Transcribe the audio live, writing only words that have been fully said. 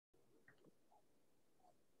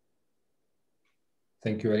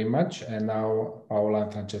Thank you very much. And now, Paola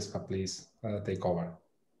and Francesca, please take over.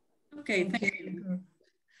 Okay, thank you.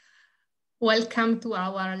 Welcome to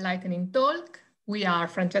our lightning talk. We are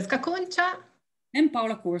Francesca Concia and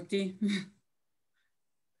Paola Corti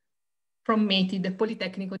from METI, the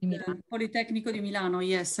Politecnico di Milano. Politecnico di Milano,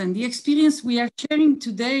 yes. And the experience we are sharing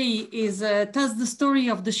today is tells the story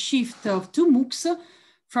of the shift of two MOOCs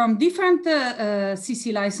from different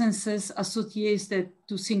CC licenses associated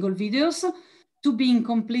to single videos to being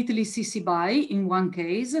completely CC BY in one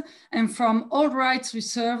case, and from all rights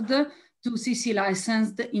reserved to CC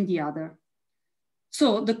licensed in the other.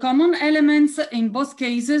 So the common elements in both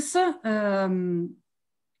cases,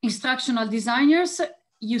 instructional designers,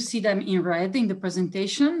 you see them in red in the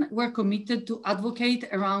presentation, were committed to advocate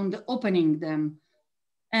around opening them.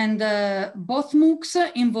 And both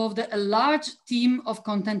MOOCs involved a large team of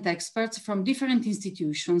content experts from different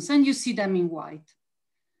institutions, and you see them in white.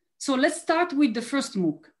 So let's start with the first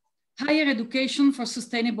MOOC, Higher Education for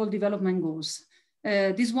Sustainable Development Goals.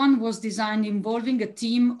 This one was designed involving a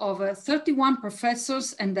team of 31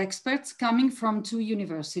 professors and experts coming from 2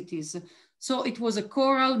 universities. So it was a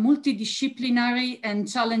choral, multidisciplinary and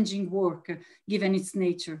challenging work, given its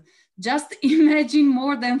nature. Just imagine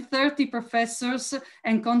more than 30 professors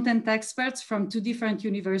and content experts from 2 different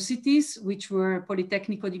universities, which were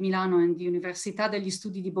Politecnico di Milano and the Università degli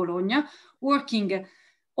Studi di Bologna, working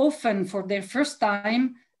often for their first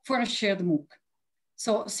time for a shared MOOC.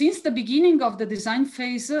 So since the beginning of the design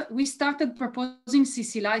phase, we started proposing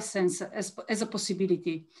CC license as a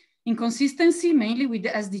possibility, in consistency mainly with the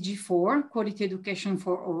SDG 4, Quality Education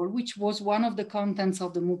for All, which was one of the contents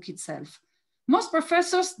of the MOOC itself. Most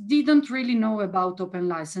professors didn't really know about open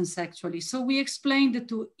license actually, so we explained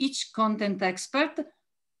to each content expert,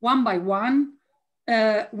 one by one,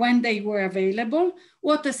 when they were available,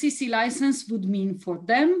 what a CC license would mean for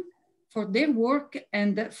them, for their work,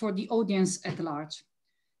 and for the audience at large.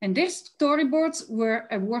 And their storyboards were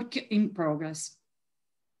a work in progress.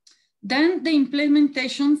 Then the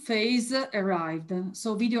implementation phase arrived.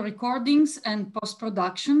 So video recordings and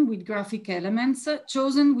post-production with graphic elements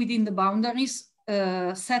chosen within the boundaries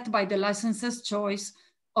set by the license's choice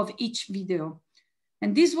of each video.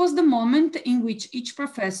 And this was the moment in which each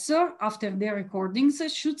professor, after their recordings,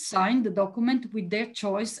 should sign the document with their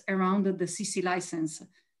choice around the CC license.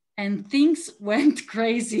 And things went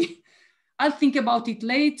crazy. I'll think about it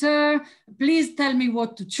later. Please tell me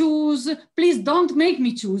what to choose. Please don't make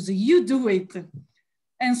me choose, you do it.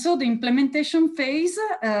 And so the implementation phase,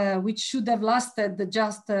 which should have lasted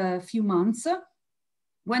just a few months,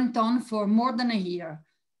 went on for more than a year.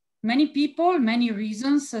 Many people, many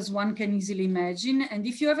reasons, as one can easily imagine. And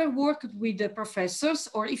if you ever worked with the professors,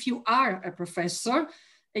 or if you are a professor,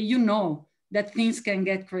 you know that things can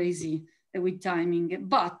get crazy with timing.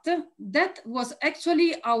 But that was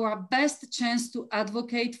actually our best chance to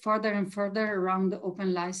advocate further and further around the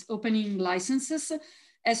opening licenses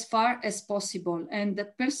as far as possible. And the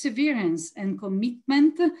perseverance and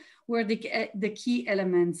commitment were the key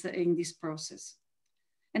elements in this process.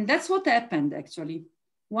 And that's what happened actually.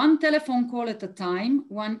 One telephone call at a time,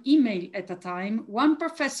 one email at a time, one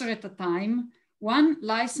professor at a time, one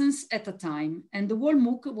license at a time. And the whole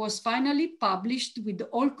MOOC was finally published with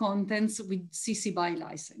all contents with CC BY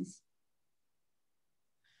license.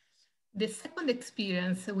 The second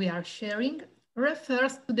experience we are sharing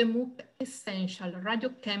refers to the MOOC Essential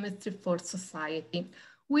Radiochemistry for Society,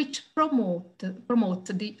 which promote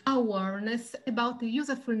the awareness about the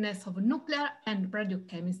usefulness of nuclear and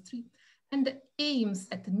radiochemistry and aims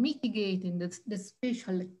at mitigating the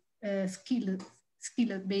special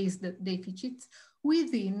skill-based deficits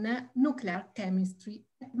within nuclear chemistry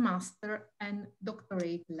at master and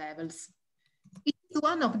doctorate levels. It is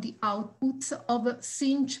one of the outputs of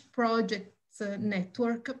SINCH projects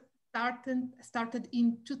network started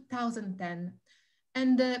in 2010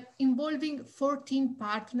 and involving 14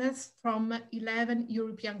 partners from 11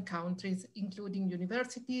 European countries, including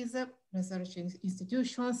universities, research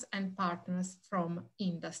institutions, and partners from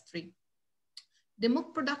industry. The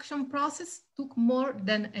MOOC production process took more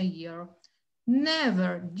than a year.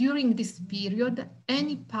 Never during this period,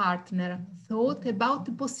 any partner thought about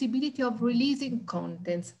the possibility of releasing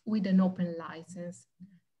contents with an open license.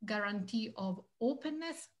 Guarantee of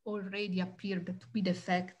openness already appeared to be the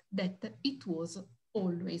fact that it was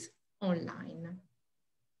always online.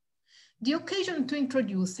 The occasion to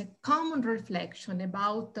introduce a common reflection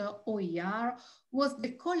about OER was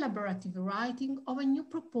the collaborative writing of a new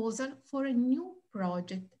proposal for a new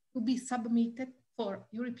project to be submitted for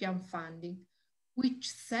European funding, which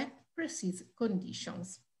set precise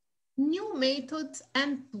conditions. New methods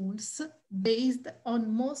and tools based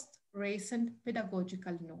on most recent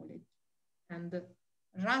pedagogical knowledge. And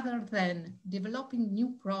rather than developing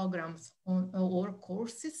new programs or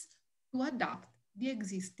courses to adapt the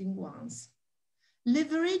existing ones.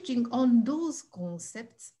 Leveraging on those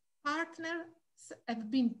concepts, partners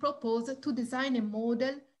have been proposed to design a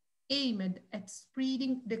model aimed at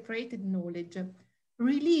spreading the created knowledge,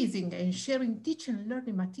 releasing and sharing teaching and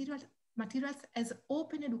learning materials as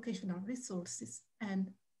open educational resources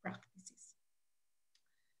and practices.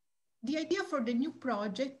 The idea for the new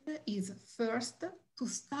project is first to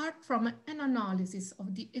start from an analysis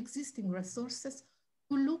of the existing resources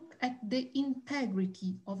to look at the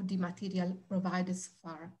integrity of the material provided so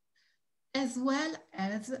far, as well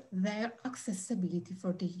as their accessibility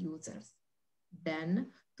for the users. Then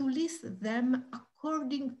to list them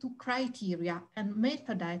according to criteria and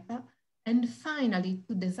metadata, and finally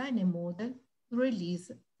to design a model to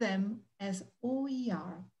release them as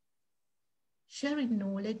OER. Sharing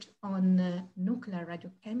knowledge on nuclear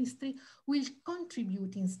radiochemistry will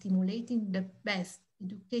contribute in stimulating the best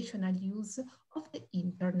educational use of the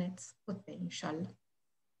internet's potential.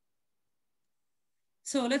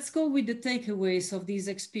 So let's go with the takeaways of this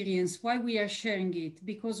experience, why we are sharing it,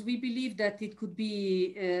 because we believe that it could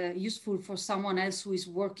be useful for someone else who is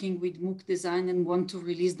working with MOOC design and want to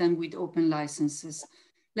release them with open licenses.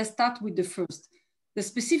 Let's start with the first. The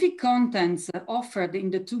specific contents offered in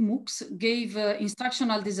the two MOOCs gave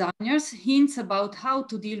instructional designers hints about how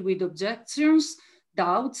to deal with objections,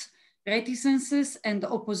 doubts, reticences, and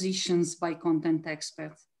oppositions by content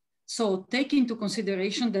experts. So take into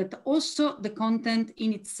consideration that also the content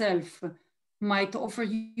in itself might offer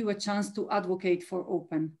you a chance to advocate for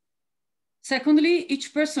open. Secondly,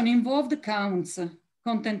 each person involved counts: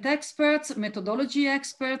 content experts, methodology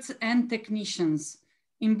experts, and technicians.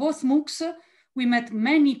 In both MOOCs, we met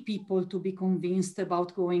many people to be convinced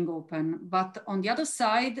about going open, but on the other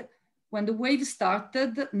side, when the wave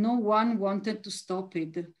started, no one wanted to stop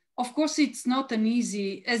it. Of course, it's not as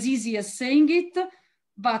easy as saying it,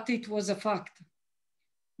 but it was a fact.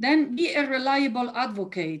 Then be a reliable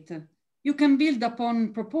advocate. You can build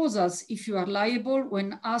upon proposals if you are liable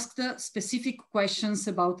when asked specific questions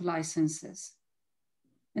about licenses.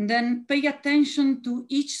 And then pay attention to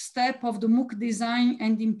each step of the MOOC design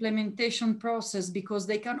and implementation process, because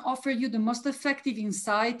they can offer you the most effective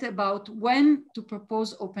insight about when to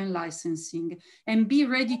propose open licensing, and be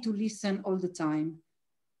ready to listen all the time.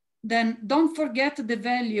 Then don't forget the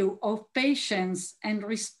value of patience and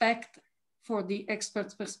respect for the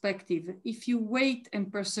expert's perspective. If you wait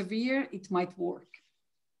and persevere, it might work.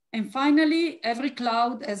 And finally, every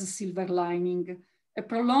cloud has a silver lining. A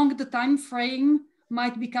prolonged time frame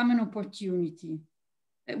might become an opportunity.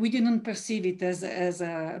 We didn't perceive it as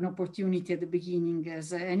an opportunity at the beginning,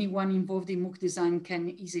 as anyone involved in MOOC design can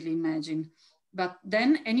easily imagine. But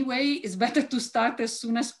then anyway, it's better to start as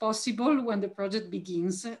soon as possible when the project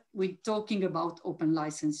begins with talking about open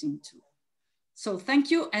licensing too. So thank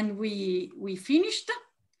you, and we finished.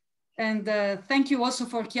 And thank you also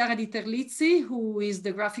for Chiara Di Terlizzi, who is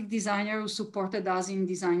the graphic designer who supported us in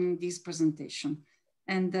designing this presentation.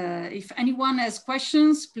 And if anyone has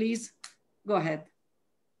questions, please go ahead.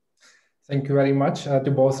 Thank you very much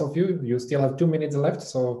to both of you. You still have 2 minutes left,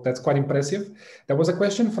 so that's quite impressive. There was a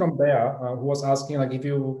question from Bea who was asking, like, if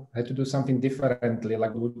you had to do something differently,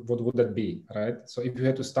 like what would that be, right? So if you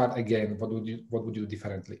had to start again, what would you do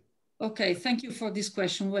differently? Okay, thank you for this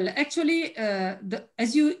question. Well, actually,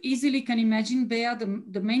 as you easily can imagine, Bea,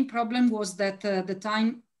 the main problem was that the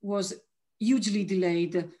time was hugely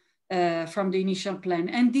delayed from the initial plan,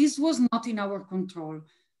 and this was not in our control.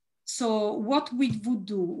 So what we would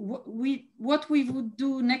do, what we would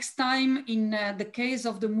do next time in the case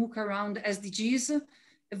of the MOOC around SDGs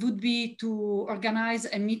would be to organize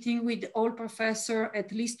a meeting with all professors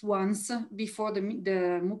at least once before the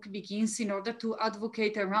MOOC begins, in order to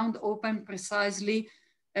advocate around open precisely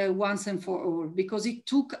once and for all, because it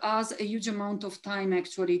took us a huge amount of time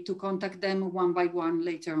actually to contact them one by one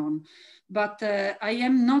later on. But I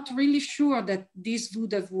am not really sure that this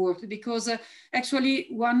would have worked, because actually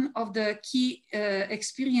one of the key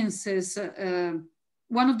experiences,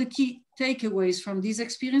 one of the key takeaways from this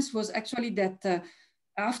experience was actually that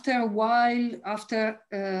after a while, after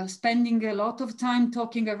spending a lot of time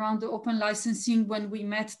talking around the open licensing, when we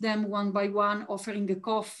met them one by one, offering a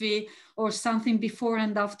coffee or something before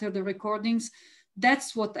and after the recordings,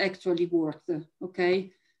 that's what actually worked,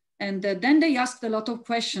 okay? And then they asked a lot of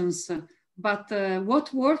questions, but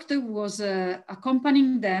what worked was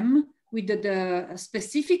accompanying them with the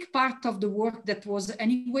specific part of the work that was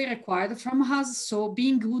anyway required from us, so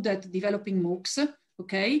being good at developing MOOCs,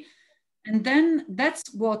 okay? And then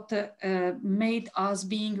that's what made us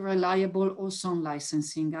being reliable also on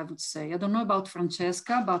licensing, I would say. I don't know about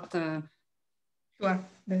Francesca, but... Sure,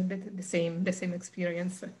 the same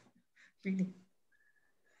experience, really.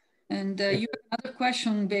 And you have another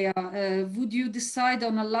question, Bea. Would you decide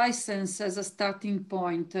on a license as a starting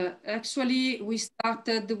point? Actually, we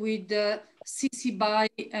started with CC BY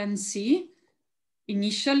NC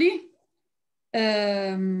initially,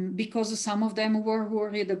 because some of them were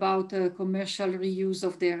worried about commercial reuse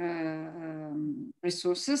of their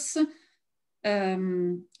resources.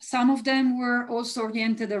 Some of them were also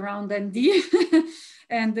oriented around ND,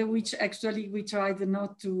 and which actually we tried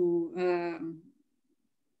not to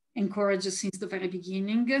encourage since the very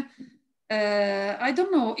beginning. I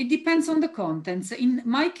don't know, it depends on the contents. In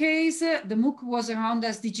my case, the MOOC was around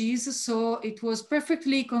SDGs, so it was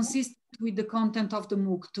perfectly consistent with the content of the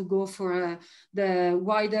MOOC to go for the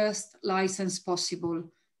widest license possible,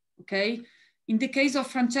 okay? In the case of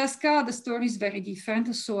Francesca, the story is very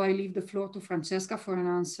different, so I leave the floor to Francesca for an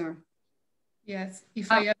answer. Yes,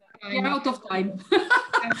 if I have time. You're out of time.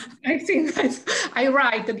 I think I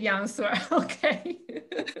write the answer, okay.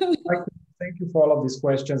 Thank you for all of these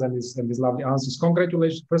questions and these lovely answers.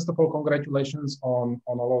 Congratulations, first of all, congratulations on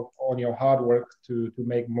your hard work to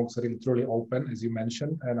make MOOCs really truly open, as you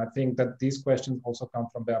mentioned. And I think that these questions also come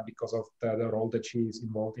from Bea because of the role that she is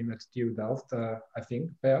involved in at TU Delft, I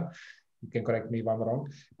think, Bea. You can correct me if I'm wrong,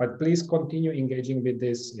 but please continue engaging with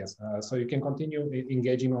this. Yes, so you can continue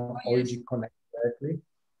engaging on OEG Connect directly.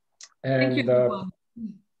 And, thank you,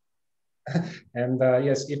 and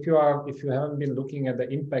yes, if you haven't been looking at the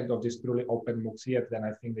impact of this truly open MOOCs yet, then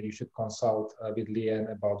I think that you should consult with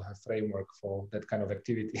Leanne about her framework for that kind of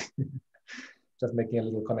activity. Just making a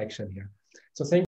little connection here. So thank